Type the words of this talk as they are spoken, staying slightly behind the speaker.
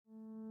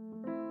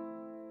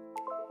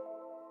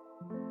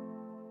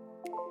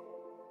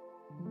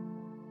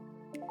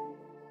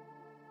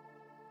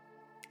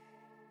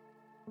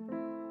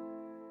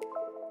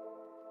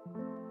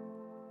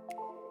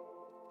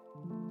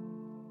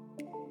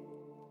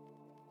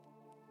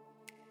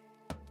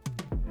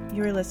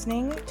You are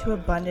listening to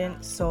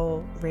Abundant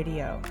Soul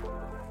Radio,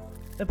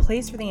 the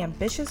place for the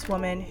ambitious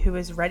woman who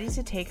is ready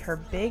to take her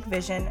big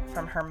vision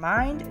from her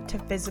mind to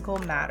physical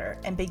matter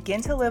and begin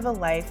to live a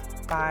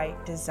life by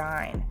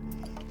design.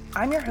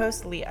 I'm your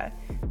host, Leah,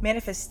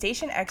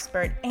 manifestation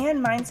expert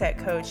and mindset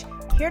coach,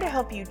 here to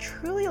help you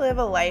truly live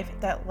a life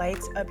that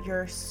lights up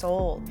your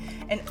soul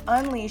and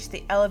unleash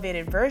the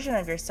elevated version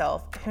of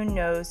yourself who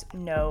knows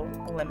no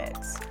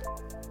limits.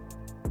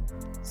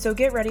 So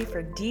get ready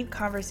for deep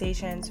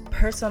conversations,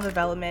 personal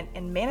development,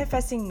 and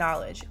manifesting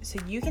knowledge so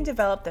you can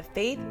develop the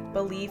faith,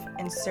 belief,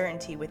 and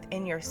certainty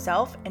within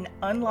yourself and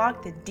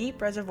unlock the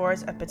deep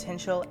reservoirs of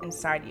potential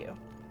inside you.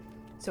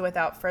 So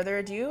without further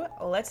ado,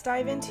 let's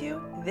dive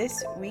into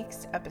this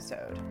week's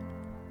episode.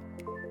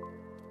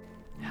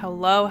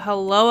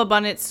 Hello,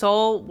 Abundant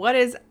Soul. What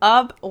is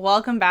up?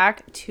 Welcome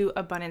back to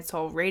Abundant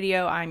Soul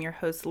Radio. I'm your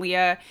host,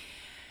 Leah.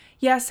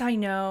 Yes, I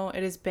know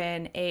it has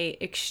been a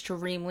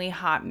extremely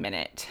hot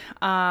minute.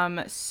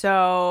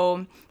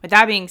 So with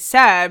that being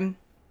said,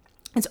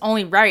 it's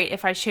only right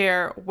if I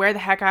share where the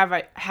heck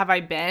have I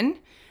been,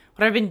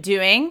 what I've been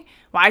doing,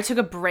 why I took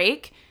a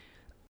break.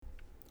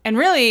 And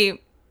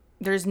really,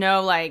 there's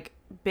no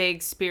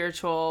big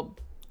spiritual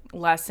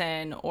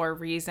lesson or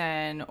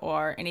reason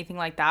or anything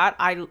like that.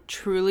 I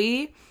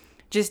truly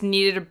just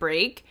needed a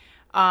break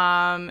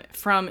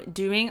from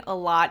doing a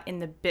lot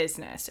in the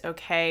business,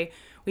 okay?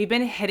 We've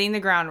been hitting the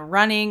ground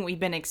running. We've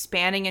been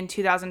expanding in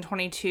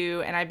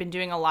 2022, and I've been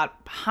doing a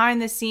lot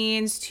behind the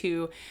scenes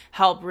to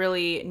help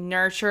really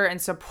nurture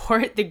and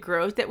support the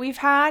growth that we've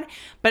had.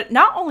 But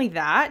not only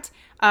that,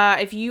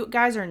 if you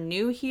guys are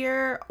new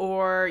here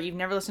or you've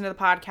never listened to the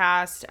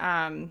podcast,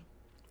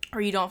 or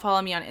you don't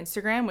follow me on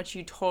Instagram, which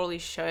you totally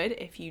should.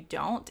 If you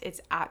don't,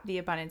 it's at The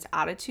Abundance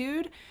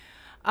Attitude.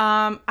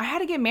 I had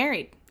to get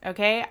married.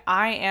 Okay,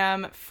 I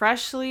am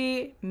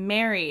freshly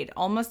married,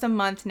 almost a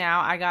month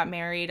now. I got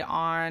married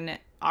on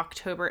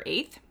October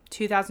 8th,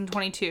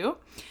 2022.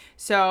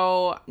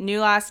 So new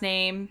last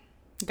name,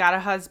 got a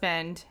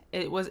husband.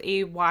 It was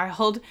a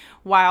wild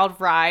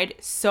ride.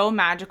 So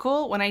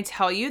magical. When I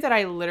tell you that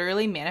I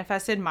literally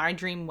manifested my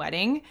dream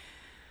wedding,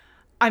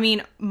 I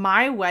mean,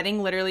 my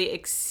wedding literally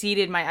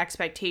exceeded my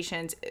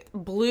expectations. It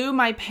blew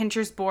my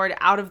Pinterest board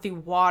out of the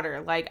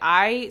water.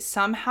 I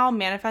somehow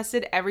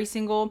manifested every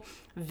single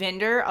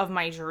vendor of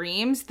my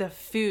dreams, the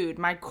food,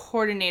 my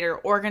coordinator,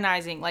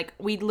 organizing.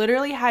 We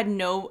literally had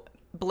no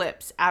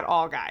blips at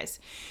all, guys.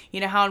 You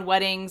know how in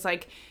weddings,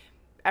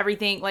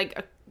 everything,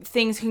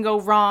 things can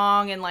go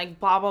wrong and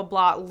blah, blah,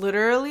 blah.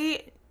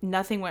 Literally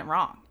nothing went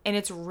wrong. And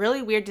it's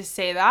really weird to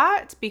say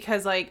that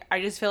because I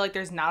just feel like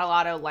there's not a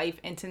lot of life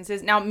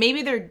instances. Now,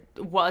 maybe there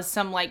was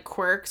some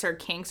quirks or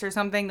kinks or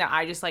something that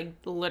I just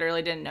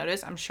literally didn't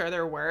notice. I'm sure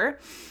there were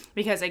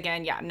because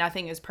again, yeah,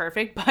 nothing is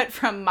perfect. But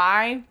from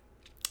my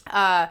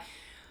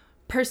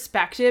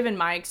perspective and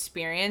my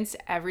experience,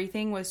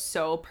 everything was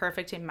so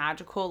perfect and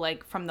magical.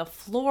 From the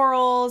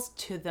florals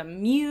to the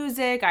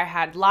music, I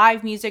had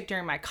live music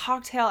during my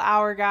cocktail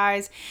hour,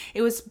 guys.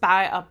 It was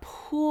by a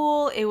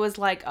pool. It was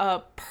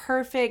a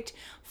perfect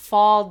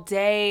fall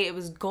day. It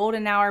was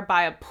golden hour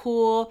by a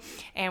pool,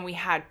 and we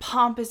had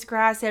pampas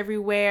grass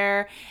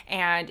everywhere,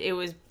 and it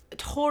was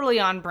totally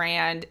on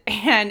brand.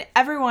 And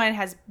everyone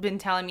has been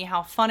telling me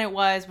how fun it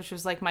was, which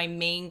was my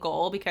main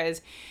goal,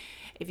 because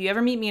if you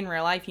ever meet me in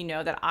real life, you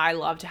know that I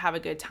love to have a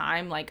good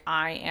time.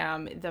 I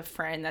am the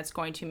friend that's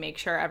going to make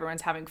sure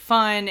everyone's having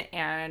fun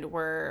and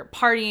we're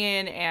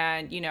partying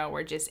and,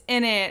 we're just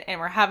in it and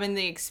we're having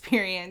the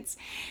experience.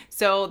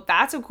 So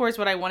that's, of course,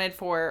 what I wanted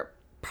for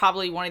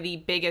probably one of the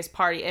biggest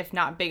party, if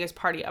not biggest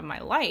party of my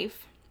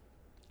life.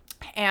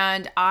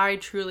 And I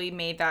truly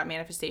made that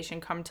manifestation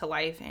come to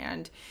life.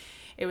 And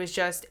it was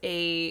just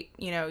a,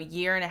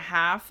 year and a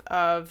half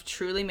of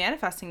truly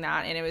manifesting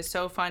that. And it was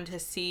so fun to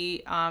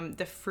see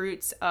the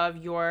fruits of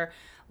your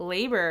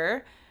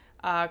labor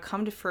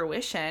come to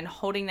fruition,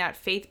 holding that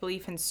faith,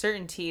 belief, and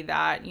certainty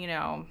that,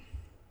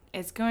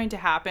 it's going to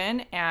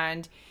happen.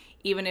 And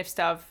even if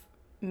stuff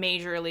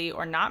majorly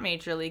or not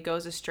majorly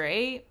goes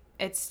astray,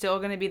 it's still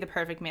going to be the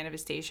perfect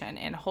manifestation.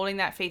 And holding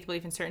that faith,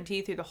 belief, and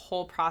certainty through the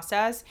whole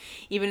process,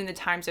 even in the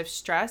times of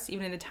stress,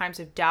 even in the times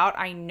of doubt,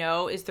 I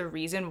know is the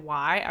reason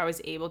why I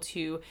was able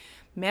to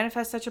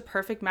manifest such a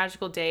perfect,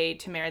 magical day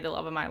to marry the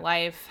love of my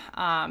life.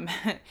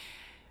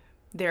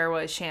 There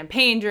was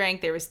champagne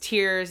drank, there was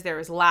tears, there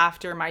was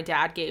laughter. My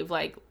dad gave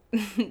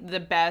the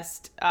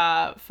best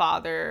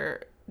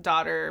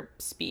father-daughter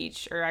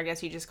speech, or I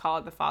guess you just call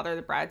it the father,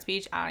 the bride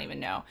speech. I don't even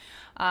know.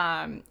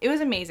 It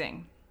was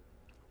amazing.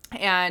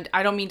 And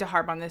I don't mean to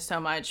harp on this so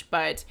much,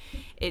 but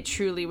it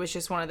truly was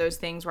just one of those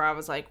things where I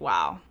was like,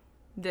 wow,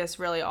 this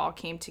really all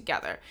came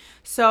together.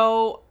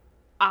 So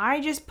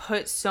I just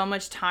put so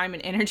much time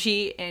and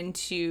energy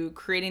into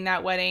creating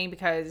that wedding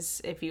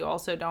because if you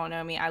also don't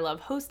know me, I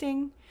love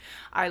hosting.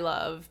 I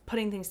love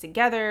putting things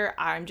together.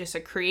 I'm just a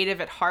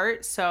creative at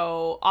heart.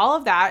 So all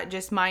of that,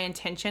 just my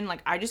intention,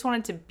 I just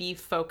wanted to be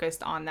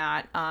focused on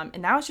that.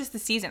 And that was just the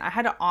season. I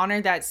had to honor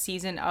that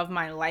season of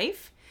my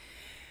life.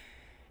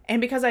 And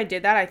because I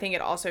did that, I think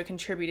it also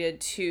contributed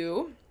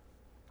to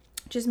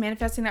just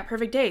manifesting that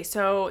perfect day.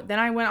 So then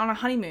I went on a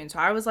honeymoon. So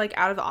I was like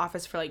out of the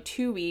office for like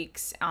 2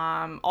 weeks.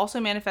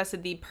 Also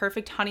manifested the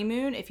perfect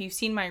honeymoon. If you've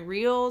seen my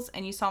reels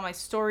and you saw my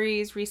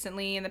stories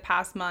recently in the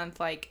past month,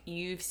 like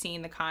you've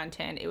seen the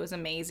content. It was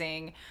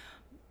amazing,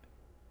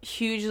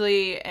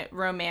 hugely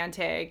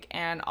romantic,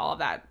 and all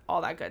that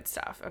good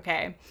stuff.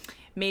 Okay.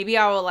 Maybe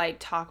I will like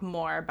talk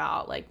more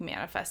about like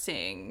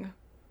manifesting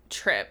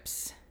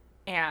trips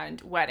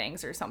and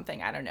weddings or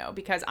something. I don't know,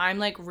 because I'm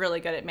like really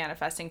good at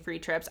manifesting free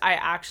trips.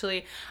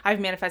 I've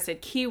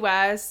manifested Key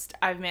West.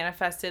 I've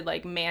manifested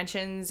like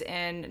mansions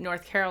in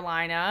North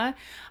Carolina.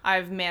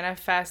 I've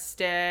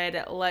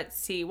manifested, let's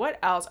see, what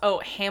else? Oh,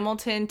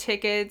 Hamilton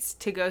tickets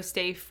to go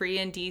stay free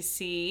in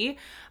DC.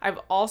 I've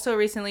also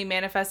recently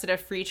manifested a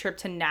free trip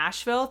to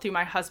Nashville through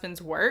my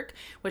husband's work,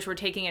 which we're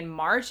taking in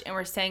March, and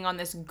we're staying on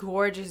this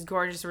gorgeous,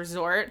 gorgeous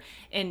resort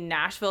in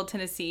Nashville,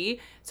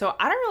 Tennessee. So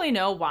I don't really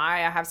know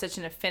why I have such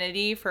an affinity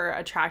for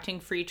attracting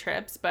free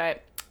trips,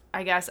 but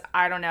I guess,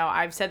 I don't know.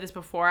 I've said this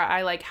before.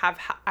 I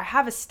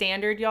have a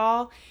standard,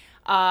 y'all,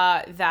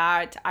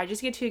 that I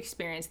just get to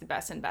experience the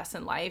best and best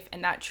in life,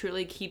 and that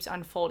truly keeps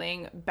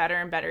unfolding better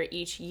and better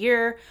each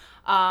year.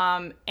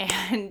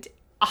 And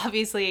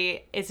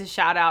obviously it's a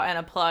shout out and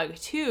a plug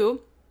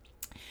to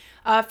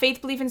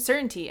faith, belief, and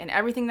certainty, and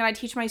everything that I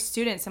teach my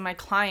students and my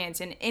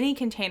clients in any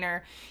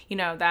container,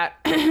 that,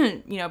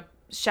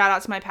 shout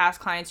out to my past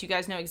clients. You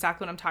guys know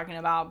exactly what I'm talking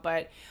about,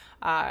 but,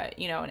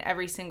 in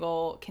every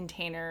single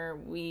container,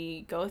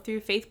 we go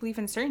through faith, belief,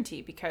 and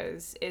certainty,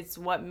 because it's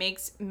what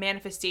makes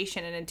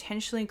manifestation and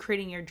intentionally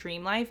creating your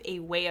dream life a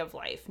way of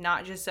life,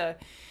 not just a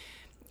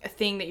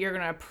thing that you're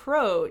going to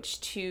approach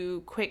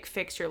to quick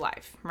fix your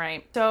life,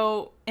 right?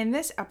 So in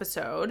this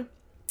episode,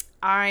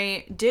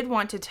 I did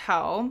want to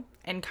tell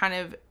and kind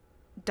of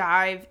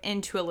dive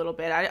into a little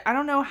bit. I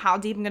don't know how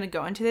deep I'm going to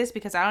go into this,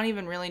 because I don't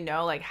even really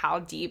know like how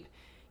deep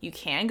you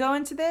can go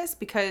into this,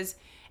 because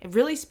it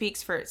really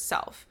speaks for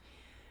itself.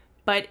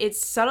 But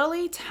it's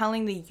subtly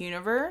telling the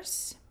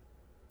universe.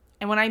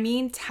 And when I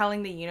mean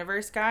telling the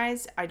universe,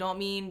 guys, I don't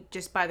mean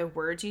just by the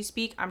words you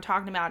speak. I'm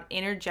talking about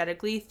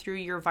energetically through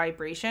your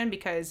vibration,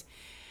 because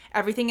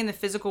everything in the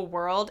physical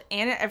world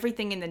and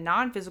everything in the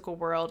non-physical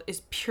world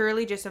is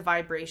purely just a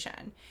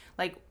vibration.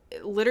 Like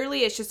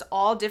literally, it's just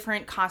all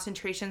different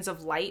concentrations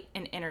of light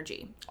and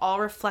energy, all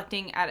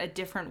reflecting at a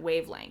different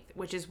wavelength,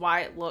 which is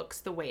why it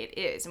looks the way it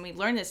is. And we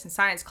learned this in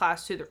science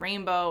class through the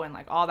rainbow and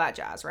like all that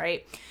jazz,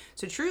 right?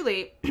 So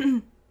truly,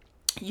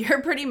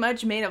 you're pretty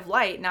much made of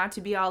light, not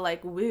to be all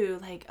like woo,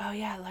 like, oh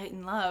yeah, light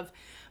and love.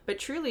 But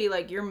truly,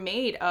 like, you're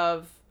made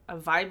of a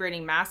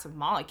vibrating mass of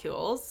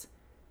molecules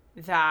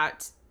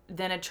that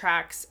then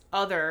attracts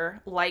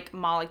other like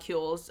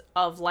molecules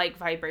of like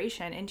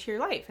vibration into your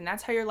life. And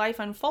that's how your life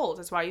unfolds.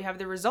 That's why you have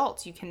the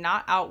results. You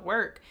cannot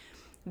outwork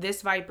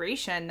this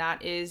vibration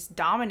that is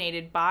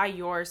dominated by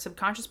your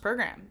subconscious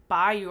program,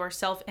 by your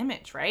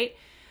self-image, right?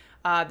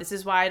 This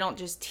is why I don't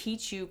just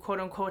teach you,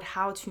 quote unquote,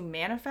 how to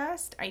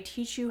manifest. I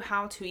teach you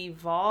how to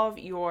evolve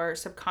your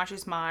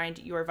subconscious mind,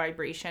 your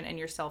vibration, and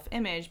your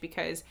self-image,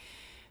 because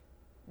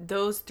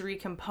those three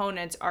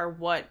components are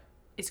what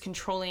is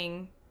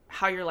controlling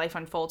how your life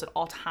unfolds at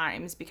all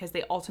times, because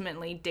they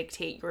ultimately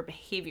dictate your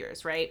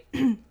behaviors, right?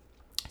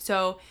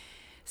 So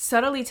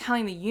subtly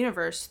telling the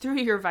universe through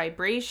your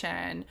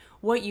vibration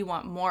what you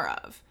want more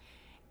of.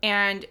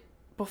 And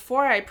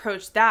before I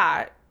approach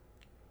that,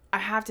 I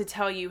have to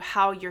tell you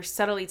how you're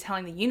subtly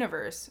telling the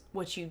universe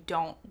what you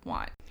don't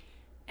want.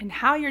 And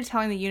how you're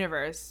telling the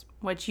universe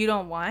what you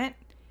don't want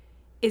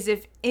is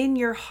if in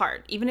your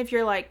heart, even if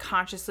you're like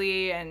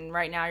consciously and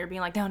right now you're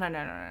being like, no,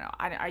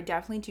 I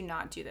definitely do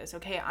not do this.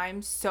 Okay,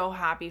 I'm so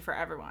happy for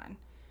everyone.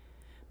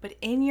 But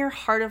in your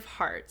heart of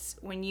hearts,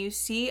 when you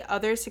see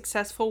other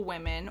successful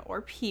women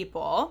or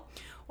people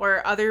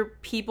or other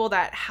people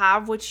that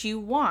have what you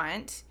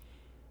want,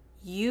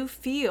 you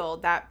feel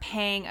that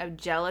pang of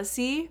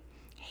jealousy,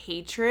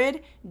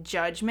 hatred,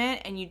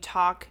 judgment, and you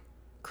talk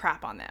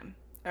crap on them,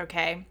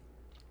 okay?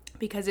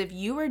 Because if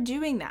you are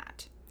doing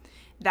that,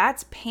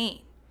 that's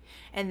pain.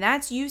 And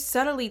that's you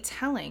subtly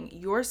telling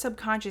your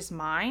subconscious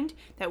mind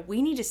that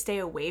we need to stay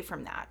away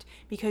from that,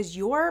 because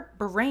your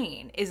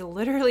brain is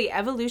literally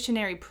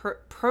evolutionary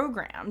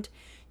programmed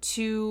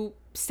to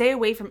stay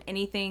away from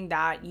anything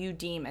that you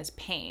deem as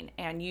pain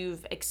and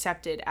you've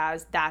accepted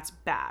as that's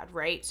bad,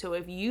 right? So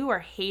if you are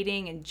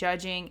hating and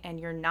judging and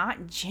you're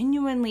not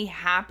genuinely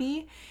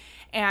happy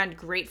and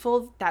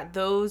grateful that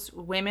those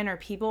women or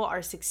people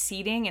are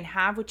succeeding and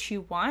have what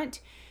you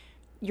want,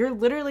 you're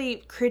literally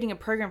creating a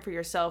program for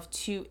yourself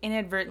to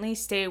inadvertently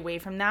stay away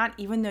from that,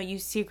 even though you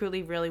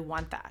secretly really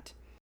want that.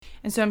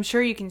 And so I'm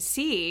sure you can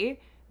see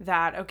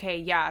that, okay,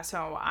 yeah,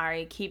 so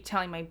I keep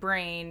telling my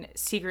brain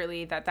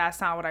secretly that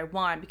that's not what I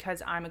want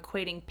because I'm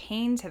equating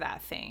pain to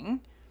that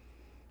thing.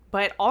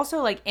 But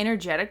also, like,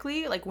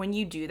 energetically, like, when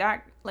you do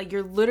that, like,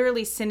 you're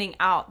literally sending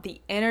out the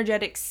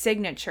energetic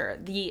signature,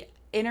 the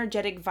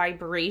energetic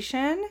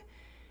vibration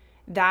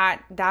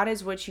that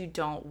is what you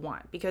don't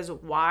want. Because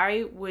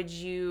why would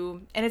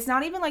you, and it's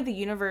not even like the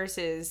universe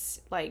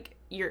is like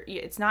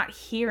it's not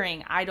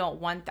hearing, I don't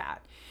want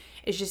that.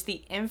 It's just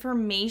the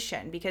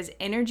information, because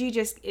energy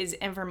just is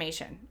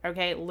information.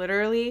 Okay.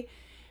 Literally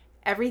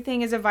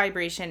everything is a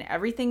vibration.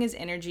 Everything is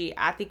energy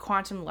at the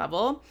quantum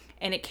level,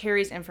 and it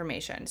carries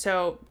information.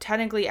 So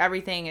technically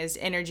everything is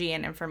energy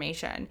and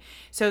information.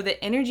 So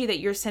the energy that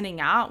you're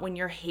sending out when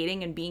you're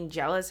hating and being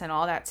jealous and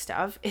all that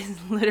stuff is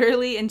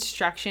literally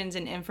instructions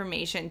and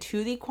information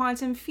to the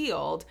quantum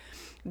field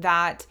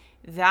that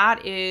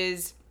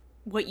is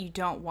what you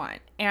don't want.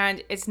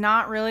 And it's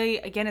not really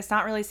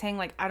saying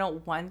like, I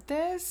don't want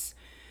this.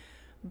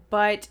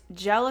 But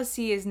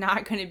jealousy is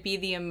not going to be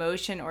the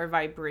emotion or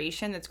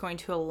vibration that's going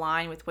to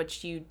align with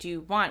what you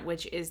do want,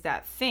 which is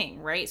that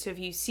thing, right? So if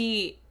you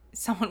see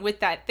someone with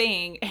that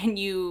thing and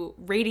you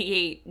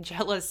radiate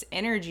jealous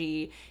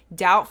energy,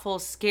 doubtful,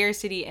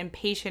 scarcity,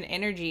 impatient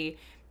energy,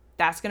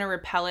 that's going to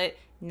repel it,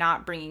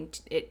 not bringing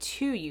it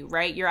to you,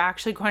 right? You're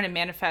actually going to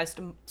manifest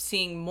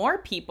seeing more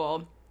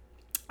people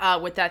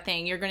with that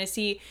thing. You're going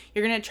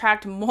to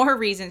attract more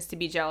reasons to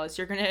be jealous.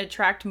 You're going to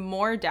attract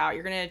more doubt.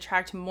 You're going to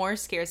attract more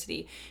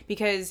scarcity,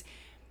 because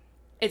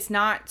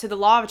so the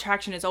law of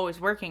attraction is always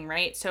working,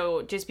 right?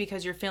 So just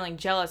because you're feeling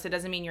jealous, it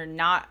doesn't mean you're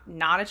not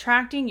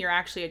attracting. You're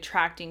actually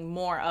attracting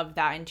more of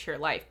that into your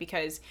life,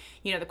 because,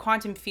 the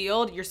quantum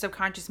field, your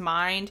subconscious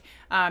mind,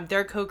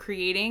 they're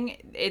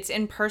co-creating. It's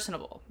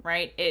impersonable,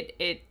 right?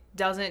 It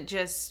doesn't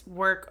just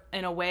work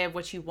in a way of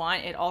what you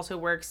want. It also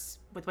works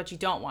with what you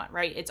don't want,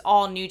 right? It's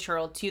all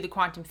neutral to the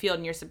quantum field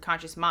in your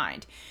subconscious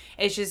mind.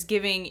 It's just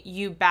giving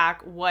you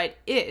back what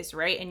is,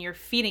 right? And you're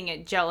feeding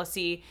it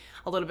jealousy,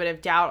 a little bit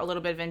of doubt, a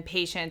little bit of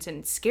impatience,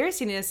 and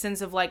scarcity in a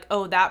sense of like,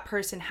 oh, that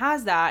person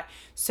has that,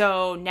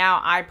 so now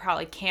I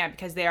probably can't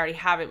because they already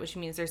have it, which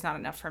means there's not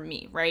enough for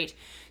me, right?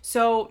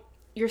 So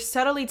you're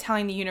subtly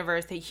telling the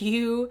universe that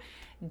you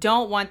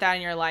don't want that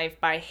in your life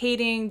by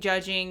hating,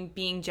 judging,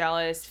 being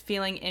jealous,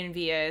 feeling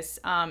envious,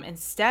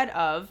 instead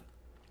of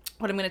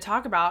what I'm going to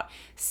talk about,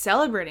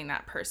 celebrating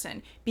that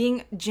person,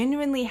 being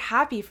genuinely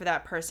happy for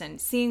that person,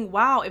 seeing,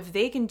 wow, if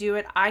they can do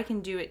it, I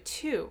can do it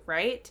too,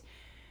 right?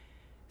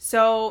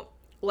 So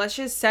let's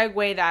just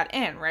segue that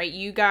in, right?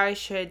 You guys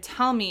should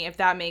tell me if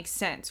that makes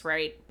sense,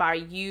 right? By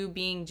you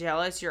being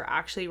jealous, you're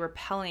actually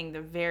repelling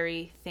the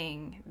very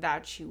thing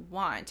that you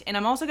want. And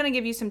I'm also going to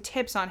give you some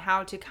tips on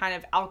how to kind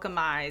of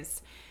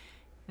alchemize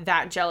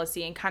that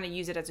jealousy and kind of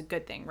use it as a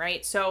good thing,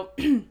 right? So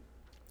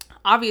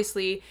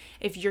obviously,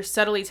 if you're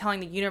subtly telling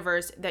the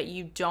universe that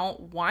you don't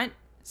want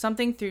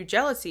something through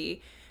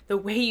jealousy, the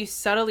way you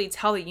subtly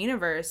tell the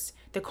universe,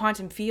 the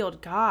quantum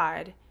field,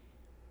 God,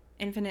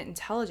 infinite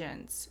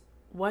intelligence,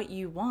 what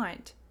you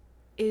want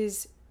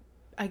is,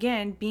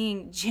 again,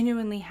 being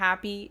genuinely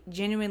happy,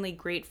 genuinely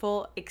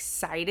grateful,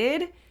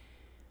 excited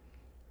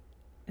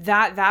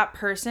that that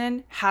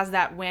person has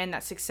that win,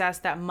 that success,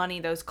 that money,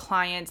 those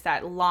clients,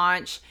 that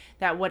launch,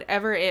 that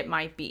whatever it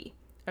might be,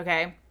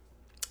 okay?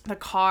 The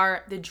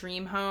car, the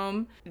dream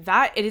home,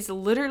 that it is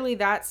literally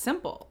that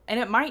simple. And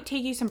it might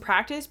take you some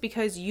practice,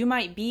 because you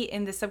might be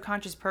in the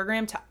subconscious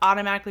program to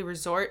automatically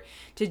resort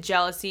to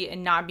jealousy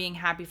and not being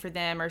happy for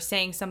them, or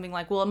saying something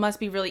like, well, it must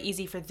be really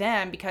easy for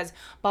them because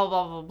blah,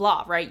 blah, blah,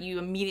 blah, right? You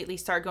immediately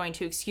start going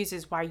to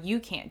excuses why you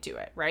can't do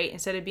it, right?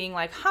 Instead of being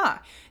like,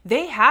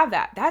 they have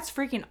that. That's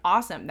freaking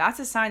awesome. That's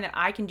a sign that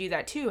I can do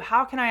that too.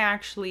 How can I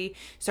actually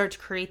start to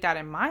create that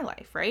in my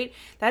life, right?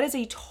 That is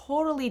a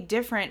totally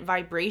different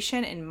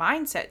vibration and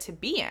mindset to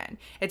be in.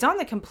 It's on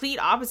the complete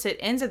opposite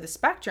ends of the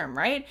spectrum,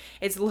 right?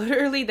 It's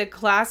literally the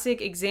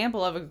classic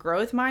example of a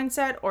growth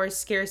mindset or a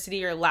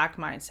scarcity or lack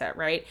mindset,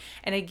 right?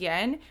 And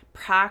again,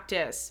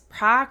 practice.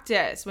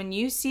 When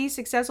you see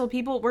successful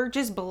people, we're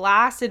just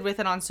blasted with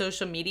it on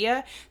social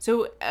media.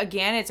 So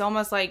again, it's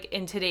almost like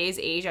in today's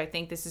age, I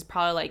think this is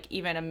probably like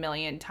even a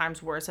million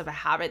times worse of a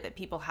habit that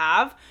people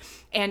have.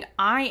 And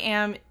I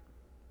am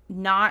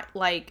not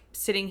like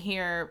sitting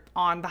here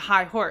on the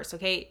high horse,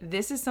 okay?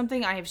 This is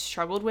something I have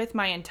struggled with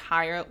my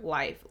entire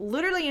life,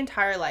 literally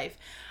entire life.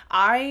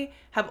 I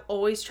have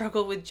always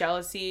struggled with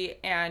jealousy,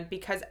 and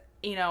because,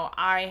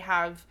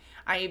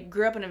 I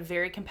grew up in a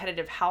very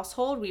competitive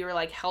household. We were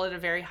like held at a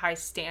very high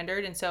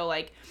standard, and so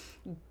like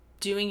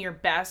doing your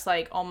best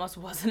like almost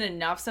wasn't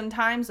enough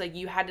sometimes. Like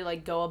you had to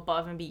like go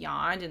above and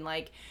beyond, and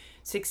like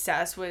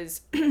success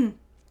was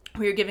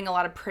we were giving a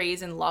lot of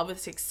praise and love with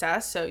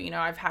success. So,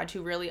 I've had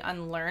to really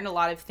unlearn a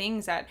lot of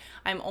things, that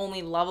I'm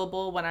only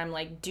lovable when I'm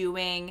like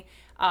doing,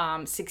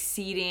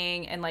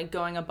 succeeding and like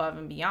going above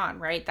and beyond,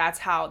 right? That's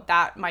how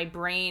my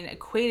brain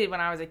equated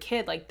when I was a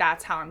kid. Like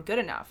that's how I'm good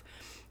enough.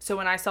 So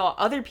when I saw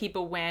other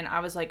people win, I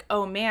was like,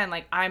 oh man,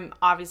 like I'm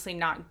obviously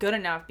not good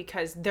enough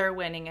because they're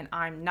winning and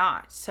I'm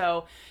not.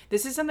 So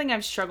this is something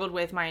I've struggled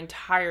with my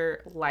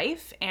entire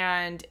life.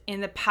 And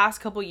in the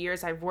past couple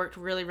years, I've worked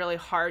really, really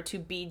hard to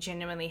be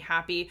genuinely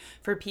happy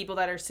for people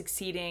that are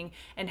succeeding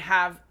and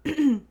have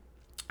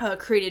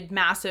created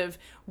massive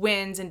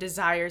wins and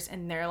desires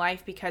in their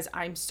life, because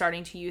I'm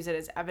starting to use it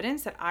as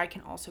evidence that I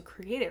can also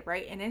create it,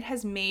 right? And it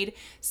has made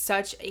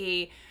such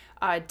a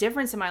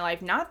difference in my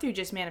life, not through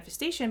just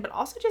manifestation, but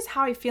also just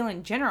how I feel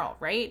in general,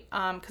 right?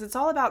 Because it's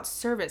all about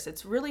service.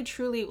 It's really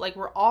truly like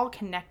we're all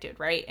connected,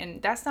 right?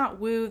 And that's not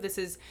woo. This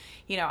is,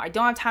 I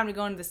don't have time to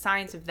go into the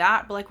science of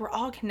that, but like we're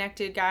all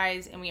connected,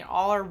 guys, and we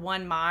all are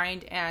one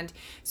mind. And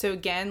so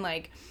again,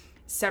 like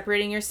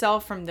separating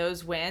yourself from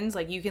those wins,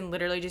 like you can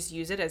literally just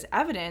use it as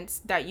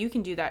evidence that you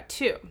can do that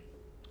too,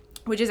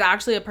 which is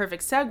actually a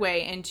perfect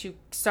segue into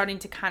starting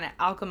to kind of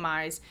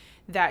alchemize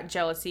that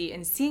jealousy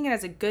and seeing it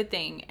as a good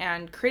thing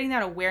and creating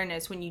that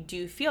awareness when you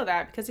do feel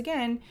that. Because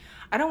again,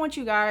 I don't want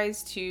you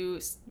guys to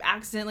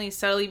accidentally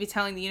subtly be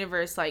telling the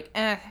universe like,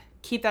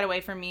 keep that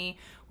away from me,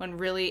 when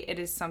really it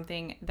is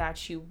something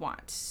that you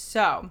want.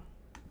 So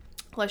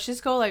let's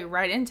just go like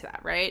right into that,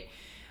 right?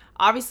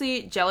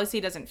 Obviously, jealousy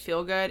doesn't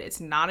feel good. It's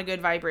not a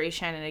good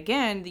vibration. And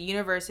again, the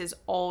universe is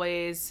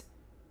always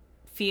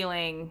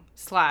feeling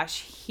 /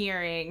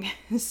 hearing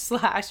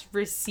 /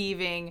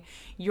 receiving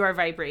your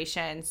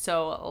vibration.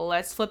 So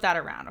let's flip that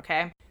around,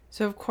 okay?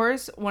 So of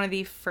course, one of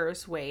the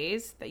first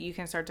ways that you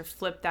can start to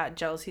flip that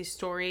jealousy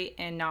story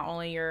in not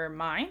only your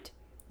mind,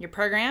 your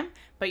program,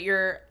 but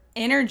your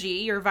energy,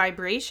 your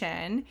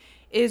vibration,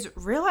 is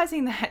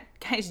realizing that,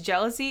 guys,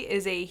 jealousy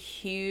is a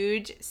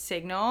huge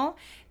signal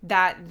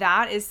that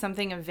that is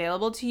something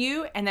available to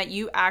you and that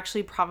you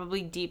actually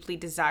probably deeply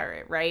desire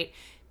it, right?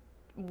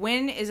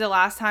 When is the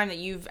last time that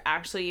you've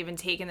actually even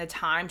taken the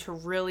time to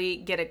really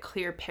get a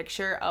clear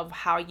picture of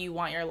how you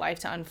want your life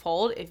to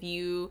unfold? If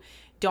you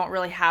don't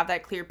really have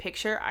that clear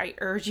picture, I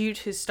urge you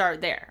to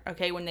start there,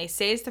 okay? When they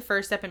say it's the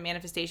first step in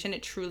manifestation,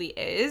 it truly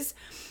is.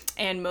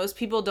 And most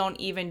people don't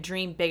even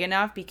dream big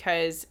enough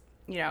because,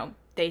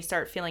 they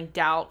start feeling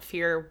doubt,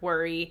 fear,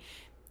 worry.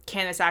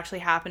 Can this actually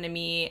happen to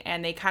me?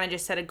 And they kind of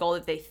just set a goal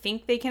that they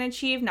think they can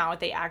achieve, not what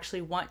they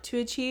actually want to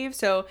achieve.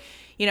 So,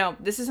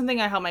 this is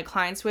something I help my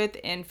clients with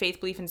in faith,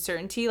 belief, and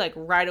certainty, like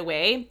right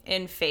away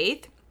in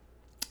faith,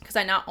 because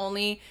I not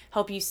only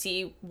help you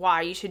see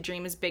why you should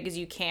dream as big as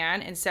you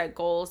can and set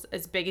goals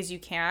as big as you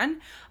can,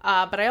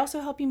 but I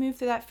also help you move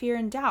through that fear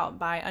and doubt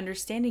by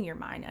understanding your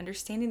mind,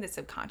 understanding the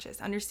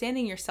subconscious,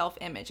 understanding your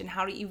self-image and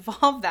how to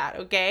evolve that,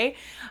 okay?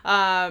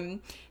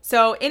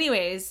 So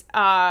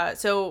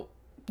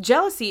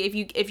jealousy,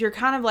 if you're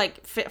kind of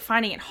like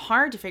finding it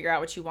hard to figure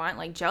out what you want,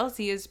 like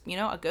jealousy is,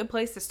 a good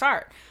place to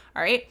start,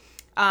 all right?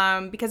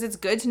 Because it's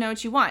good to know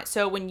what you want.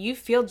 So when you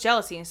feel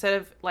jealousy, instead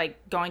of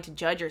like going to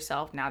judge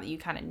yourself now that you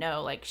kind of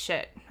know like,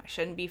 shit, I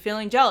shouldn't be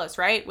feeling jealous,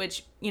 right?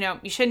 Which, you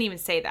shouldn't even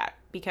say that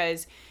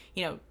because,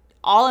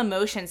 all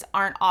emotions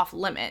aren't off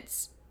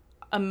limits.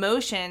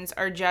 Emotions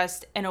are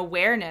just an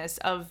awareness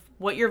of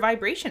what your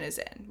vibration is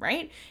in,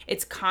 right?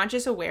 It's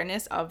conscious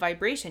awareness of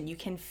vibration. You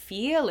can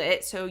feel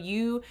it. So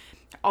you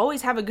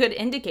always have a good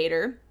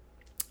indicator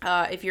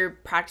if you're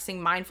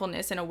practicing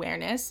mindfulness and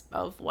awareness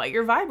of what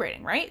you're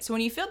vibrating, right? So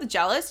when you feel the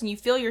jealous and you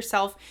feel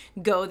yourself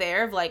go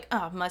there of like,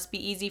 oh, must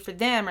be easy for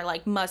them, or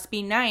like, must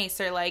be nice,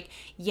 or like,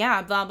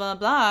 yeah, blah, blah,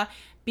 blah,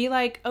 be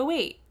like, oh,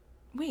 wait,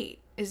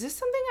 is this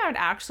something I would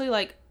actually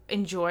like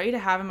enjoy to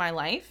have in my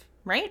life,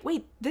 right?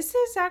 Wait, this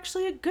is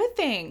actually a good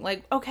thing.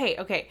 Like, okay,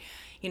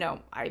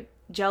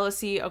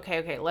 jealousy,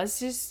 okay, let's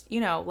just,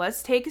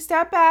 let's take a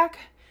step back.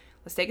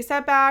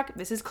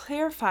 This is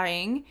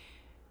clarifying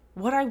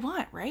what I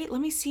want, right?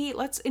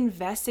 Let's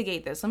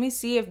investigate this. Let me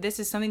see if this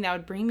is something that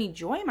would bring me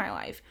joy in my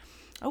life.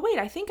 Oh, wait,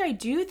 I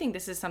do think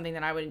this is something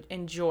that I would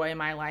enjoy in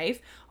my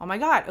life. Oh my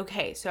God.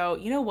 Okay. So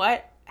you know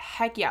what?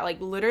 Heck yeah. Like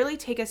literally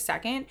take a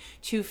second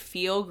to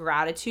feel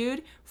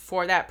gratitude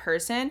for that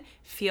person,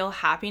 feel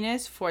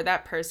happiness for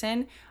that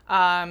person,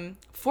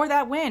 for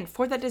that win,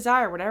 for that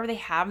desire, whatever they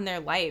have in their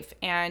life.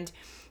 And,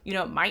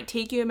 it might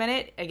take you a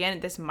minute.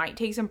 Again, this might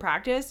take some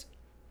practice,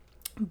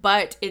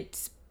 but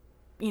it's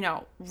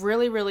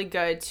really, really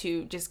good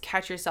to just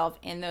catch yourself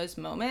in those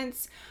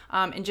moments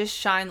and just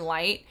shine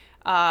light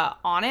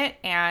on it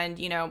and,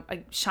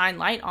 shine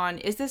light on,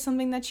 is this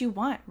something that you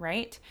want,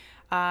 right?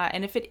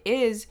 And if it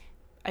is,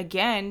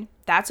 again,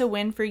 that's a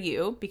win for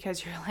you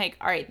because you're like,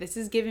 all right, this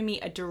is giving me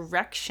a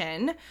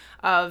direction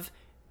of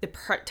the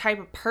type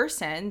of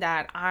person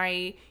that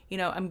I,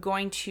 I'm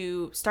going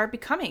to start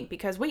becoming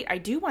because wait, I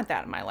do want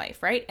that in my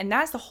life, right? And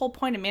that's the whole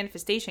point of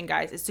manifestation,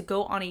 guys, is to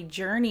go on a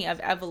journey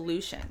of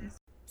evolution.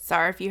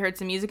 Sorry if you heard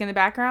some music in the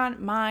background.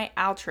 My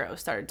outro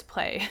started to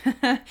play.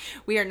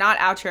 We are not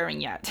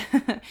outroing yet.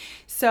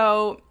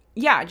 So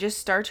yeah, just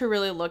start to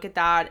really look at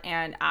that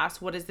and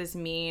ask, what does this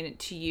mean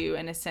to you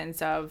in a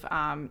sense of,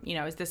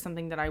 is this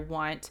something that I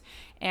want?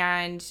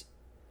 And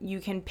you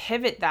can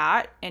pivot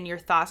that and your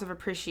thoughts of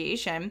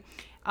appreciation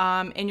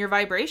in your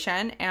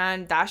vibration.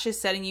 And that's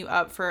just setting you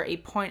up for a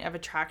point of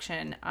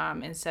attraction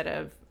instead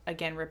of,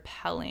 again,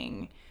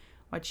 repelling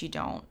what you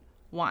don't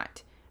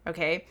want.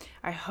 Okay,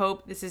 I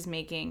hope this is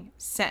making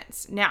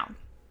sense. Now,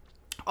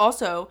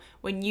 also,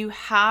 when you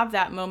have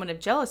that moment of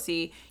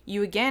jealousy,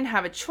 you again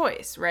have a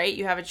choice, right?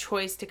 You have a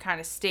choice to kind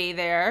of stay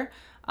there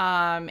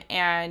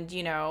and,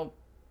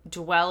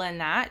 dwell in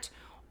that.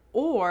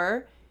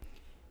 Or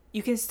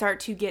you can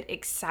start to get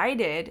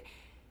excited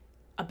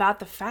about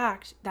the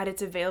fact that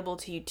it's available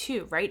to you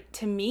too, right?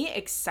 To me,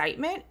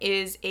 excitement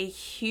is a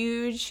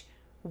huge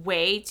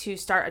way to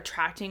start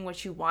attracting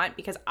what you want,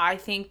 because I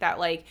think that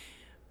like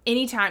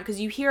anytime,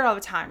 because you hear it all the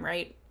time,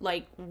 right?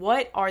 Like,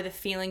 what are the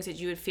feelings that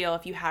you would feel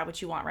if you had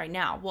what you want right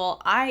now? Well,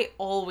 I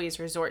always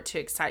resort to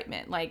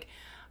excitement. Like,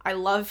 I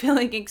love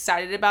feeling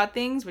excited about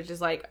things, which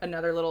is like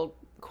another little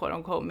quote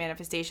unquote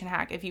manifestation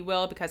hack, if you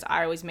will, because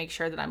I always make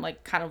sure that I'm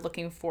like kind of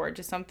looking forward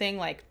to something,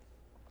 like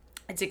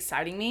it's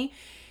exciting me.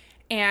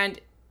 And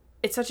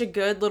it's such a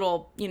good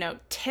little,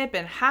 tip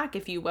and hack,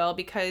 if you will,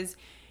 because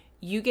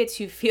you get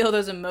to feel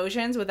those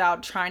emotions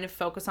without trying to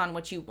focus on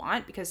what you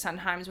want. Because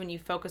sometimes when you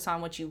focus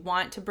on what you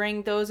want to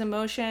bring those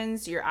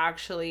emotions, you're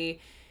actually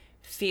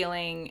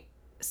feeling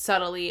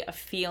subtly a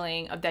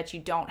feeling of that you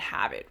don't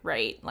have it,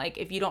 right? Like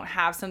if you don't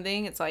have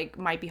something, it's like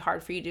might be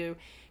hard for you to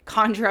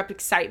conjure up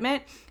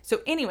excitement.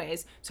 So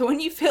anyways, so when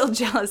you feel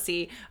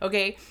jealousy,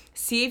 okay,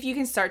 see if you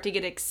can start to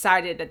get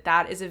excited that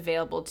that is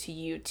available to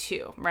you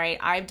too, right?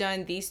 I've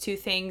done these two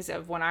things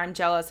of when I'm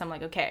jealous, I'm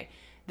like, okay,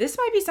 this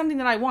might be something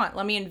that I want.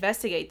 Let me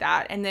investigate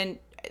that. And then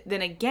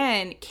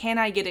again, can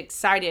I get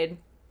excited?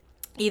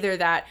 Either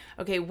that,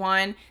 okay,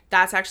 one,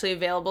 that's actually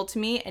available to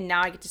me and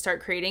now I get to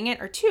start creating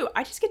it, or two,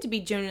 I just get to be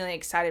genuinely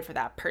excited for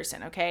that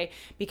person, okay?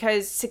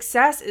 Because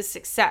success is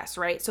success,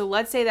 right? So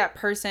let's say that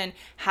person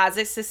has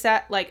a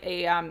success, like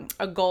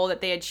a goal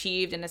that they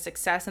achieved and a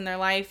success in their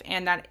life,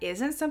 and that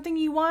isn't something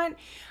you want.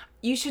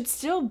 You should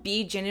still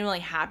be genuinely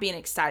happy and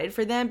excited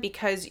for them,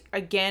 because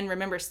again,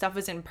 remember, stuff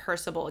is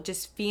impersonal. It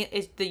just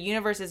the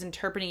universe is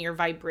interpreting your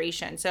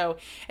vibration. So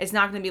it's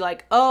not going to be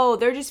like, oh,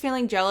 they're just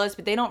feeling jealous,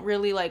 but they don't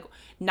really like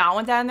not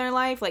want that in their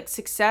life. Like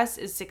success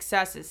is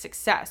success is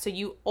success. So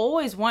you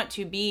always want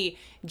to be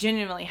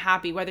genuinely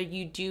happy, whether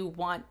you do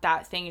want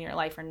that thing in your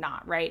life or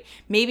not, right?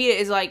 Maybe it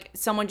is like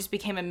someone just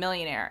became a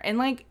millionaire, and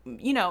like,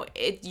 you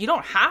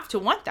don't have to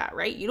want that,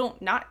 right?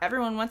 Not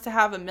everyone wants to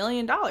have $1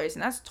 million,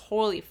 and that's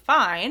totally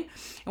fine.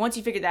 And once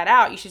you figure that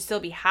out, you should still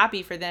be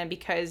happy for them,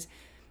 because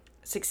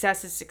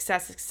success is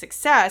success is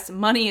success.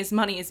 Money is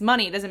money is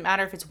money. It doesn't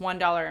matter if it's $1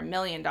 or $1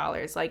 million.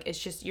 Like, it's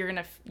just, you're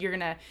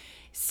gonna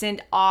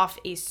send off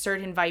a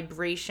certain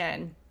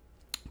vibration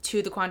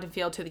to the quantum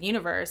field, to the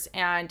universe,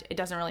 and it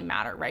doesn't really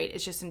matter, right?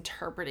 It's just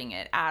interpreting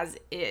it as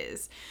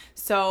is.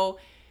 So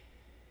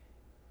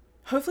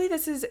hopefully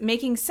this is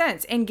making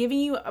sense and giving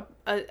you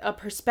a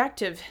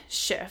perspective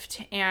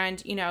shift.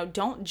 And,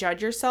 don't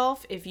judge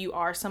yourself if you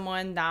are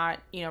someone that,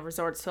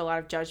 resorts to a lot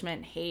of judgment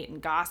and hate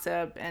and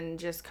gossip and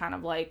just kind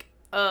of like,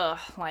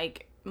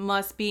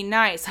 must be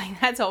nice. Like,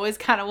 that's always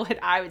kind of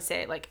what I would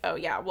say. Like, oh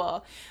yeah,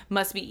 well,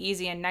 must be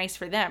easy and nice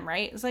for them,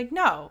 right? It's like,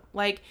 no,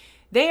 like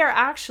they are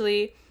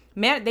actually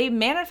they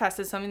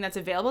manifested something that's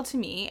available to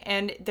me,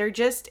 and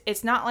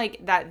it's not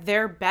like that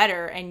they're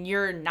better and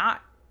you're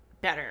not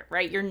better,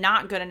 right? You're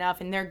not good enough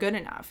and they're good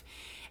enough.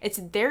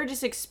 They're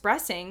just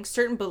expressing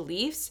certain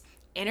beliefs,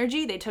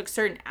 energy. They took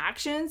certain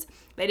actions.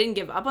 They didn't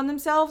give up on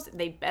themselves.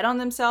 They bet on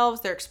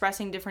themselves. They're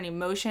expressing different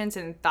emotions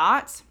and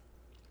thoughts,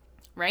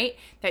 right?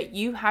 That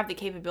you have the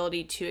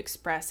capability to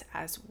express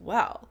as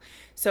well.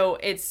 So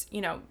it's,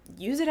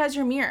 use it as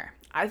your mirror.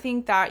 I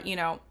think that,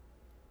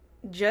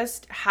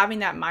 just having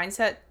that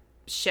mindset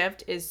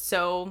shift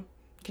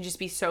can just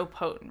be so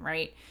potent,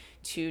 right?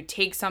 To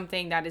take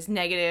something that is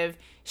negative,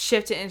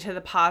 shift it into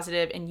the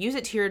positive, and use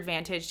it to your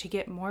advantage to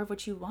get more of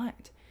what you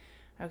want.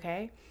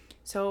 Okay?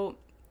 So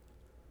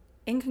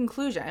in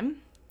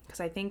conclusion, because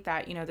I think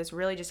that, this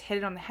really just hit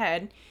it on the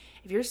head,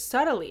 if you're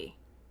subtly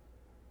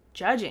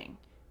judging,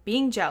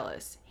 being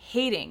jealous,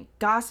 hating,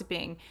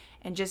 gossiping,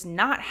 and just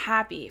not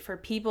happy for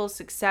people's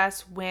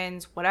success,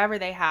 wins, whatever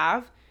they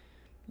have,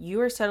 you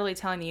are subtly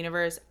telling the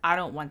universe, I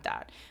don't want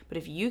that. But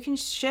if you can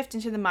shift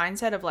into the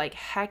mindset of like,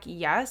 heck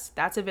yes,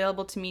 that's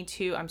available to me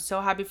too. I'm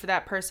so happy for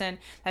that person.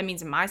 That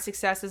means my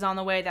success is on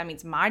the way. That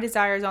means my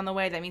desire is on the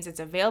way. That means it's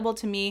available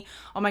to me.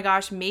 Oh my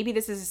gosh, maybe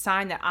this is a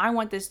sign that I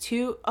want this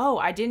too. Oh,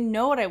 I didn't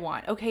know what I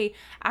want. Okay,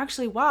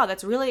 actually, wow,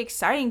 that's really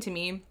exciting to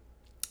me.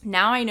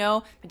 Now I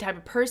know the type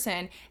of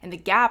person and the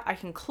gap I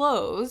can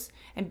close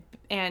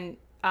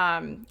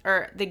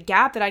or the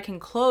gap that I can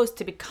close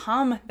to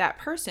become that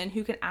person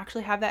who can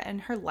actually have that in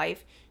her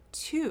life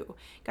too.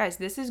 Guys,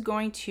 this is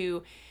going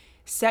to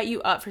set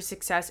you up for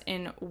success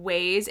in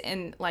ways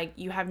and like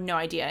you have no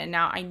idea. And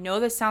now I know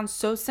this sounds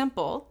so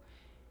simple,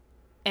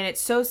 and it's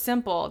so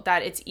simple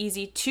that it's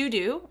easy to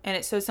do, and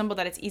it's so simple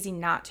that it's easy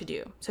not to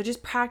do. So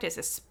just practice,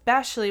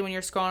 especially when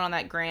you're scrolling on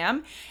that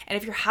gram. And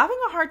if you're having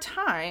a hard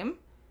time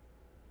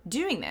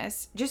doing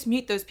this, just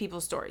mute those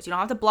people's stories. You don't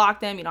have to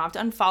block them. You don't have to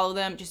unfollow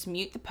them. Just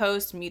mute the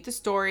posts, mute the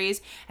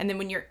stories. And then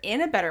when you're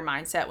in a better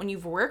mindset, when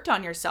you've worked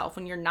on yourself,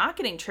 when you're not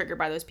getting triggered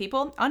by those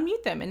people,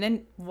 unmute them. And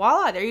then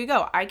voila, there you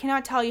go. I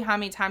cannot tell you how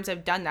many times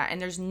I've done that. And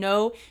there's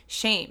no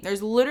shame.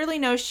 There's literally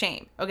no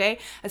shame. Okay.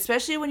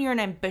 Especially when you're an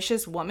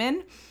ambitious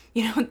woman,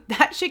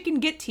 that shit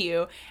can get to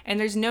you, and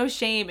there's no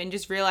shame in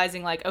just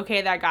realizing like,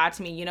 okay, that got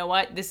to me. You know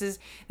what? This is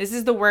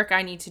the work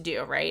I need to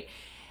do. Right.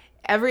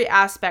 Every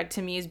aspect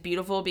to me is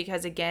beautiful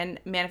because, again,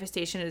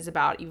 manifestation is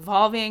about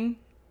evolving,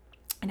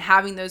 And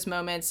having those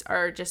moments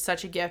are just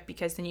such a gift,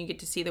 because then you get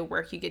to see the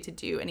work you get to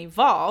do and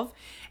evolve.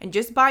 And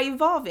just by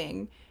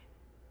evolving,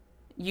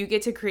 you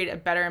get to create a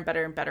better and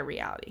better and better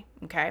reality.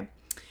 Okay.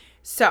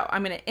 So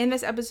I'm going to end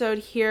this episode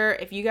here.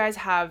 If you guys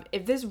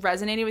if this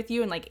resonated with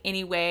you in like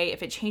any way,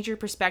 if it changed your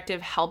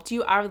perspective, helped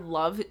you, I would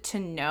love to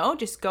know.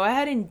 Just go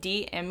ahead and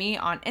DM me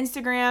on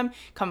Instagram.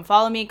 Come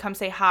follow me, come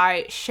say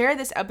hi, share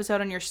this episode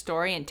on your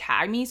story and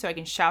tag me so I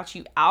can shout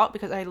you out,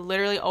 because I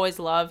literally always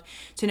love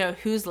to know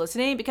who's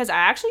listening, because I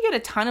actually get a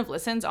ton of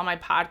listens on my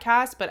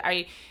podcast, but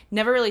I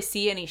never really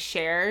see any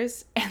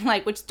shares, and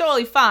like, which is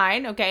totally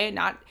fine. Okay.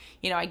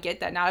 I get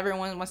that not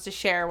everyone wants to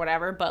share or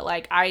whatever, but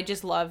like, I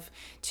just love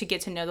to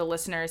get to know the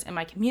listeners and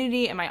my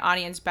community and my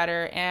audience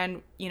better,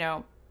 and,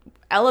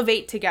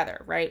 elevate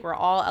together, right? We're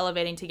all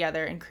elevating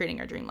together and creating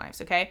our dream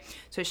lives. Okay.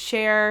 So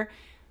share,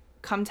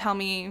 come tell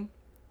me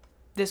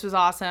this was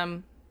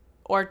awesome,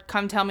 or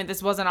come tell me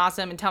this wasn't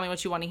awesome, and tell me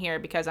what you want to hear,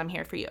 because I'm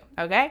here for you.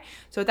 Okay.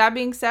 So with that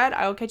being said,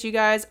 I will catch you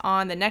guys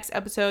on the next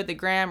episode, the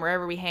gram,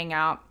 wherever we hang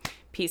out.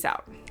 Peace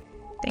out.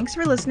 Thanks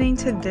for listening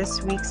to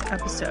this week's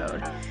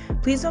episode.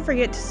 Please don't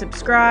forget to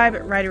subscribe,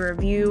 write a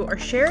review, or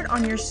share it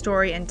on your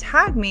story and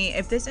tag me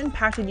if this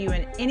impacted you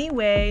in any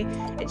way,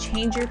 it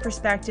changed your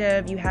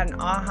perspective, you had an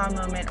aha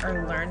moment,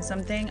 or learned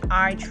something.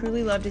 I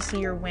truly love to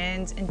see your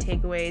wins and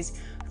takeaways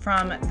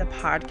from the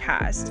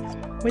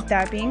podcast. With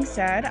that being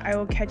said, I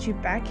will catch you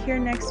back here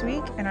next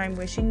week, and I'm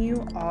wishing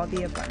you all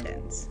the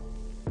abundance.